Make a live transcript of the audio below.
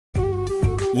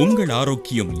உங்கள்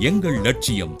ஆரோக்கியம் எங்கள்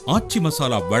லட்சியம். ஆச்சி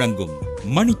மசாலா வழங்கும்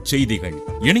மணிச் செய்திகள்.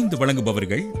 இணைந்து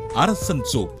வழங்குபவர்கள் அரசன்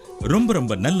சோப்.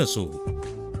 ரொம்ப நல்ல சோப்.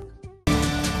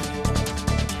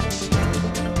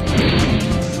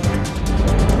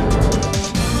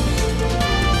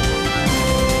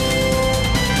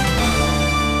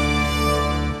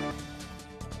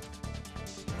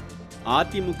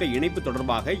 அதிமுக இணைப்பு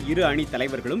தொடர்பாக இரு அணி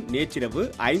தலைவர்களும் நேற்றிரவு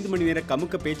 5 மணி நேர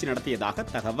கமுக்க பேச்சு நடத்தியதாக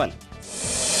தகவல்.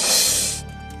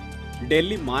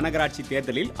 டெல்லி மாநகராட்சி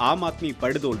தேர்தலில் ஆம் ஆத்மி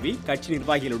படுதோல்வி, கட்சி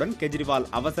நிர்வாகிகளுடன் கெஜ்ரிவால்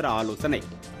அவசர ஆலோசனை.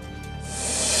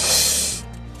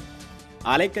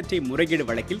 அலைக்கற்றை முறைகேடு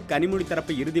வழக்கில் கனிமொழி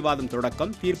தரப்பு இறுதிவாதம்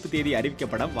தொடக்கம், தீர்ப்பு தேதி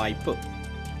அறிவிக்கப்பட வாய்ப்பு.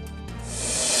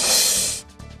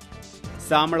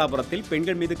 சாமலாபுரத்தில்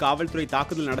பெண்கள் மீது காவல்துறை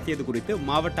தாக்குதல் நடத்தியது குறித்து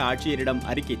மாவட்ட ஆட்சியரிடம்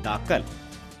அறிக்கை தாக்கல்.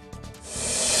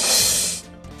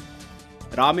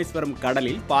 ராமேஸ்வரம்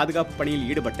கடலில் பாதுகாப்பு பணியில்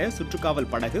ஈடுபட்ட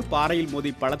சுற்றுக்காவல் படகு பாறையில்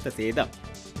மோதி பலத்த சேதம்.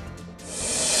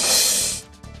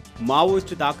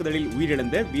 மாவோயிஸ்ட் தாக்குதலில்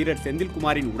உயிரிழந்த வீரர்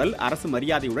செந்தில்குமாரின் உடல் அரசு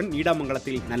மரியாதையுடன்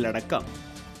நீடாமங்கலத்தில் நல்லடக்கம்.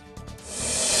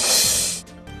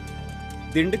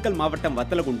 திண்டுக்கல் மாவட்டம்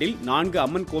வத்தலகுண்டில் 4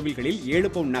 அம்மன் கோவில்களில் 7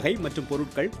 பவுன் நகை மற்றும்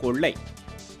பொருட்கள் கொள்ளை.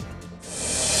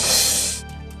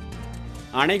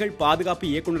 அணைகள் பாதுகாப்பு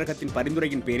இயக்குநரகத்தின்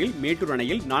பரிந்துரையின் பேரில் மேட்டூர்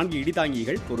அணையில் 4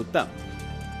 இடிதாங்கிகள் பொருத்தம்.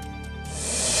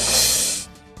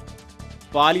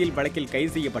 பாலியல் வழக்கில்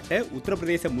கைது செய்யப்பட்ட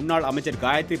உத்தரப்பிரதேச முன்னாள் அமைச்சர்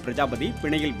காயத்ரி பிரஜாபதி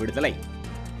பிணையில் விடுதலை.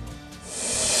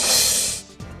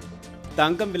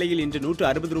 தங்கம் விலையில் இன்று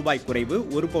 160 ரூபாய் குறைவு.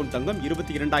 1 பவுன் தங்கம்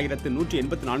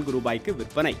 22,184 ரூபாய்க்கு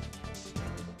விற்பனை.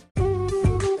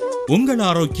 உங்கள்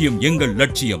ஆரோக்கியம் எங்கள்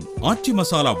லட்சியம். ஆச்சி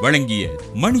மசாலா வழங்கிய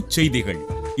மணிச் செய்திகள்.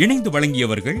 இணைந்து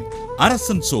வழங்கியவர்கள்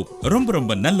அரசன் சோப்.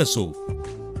 ரொம்ப நல்ல சோப்.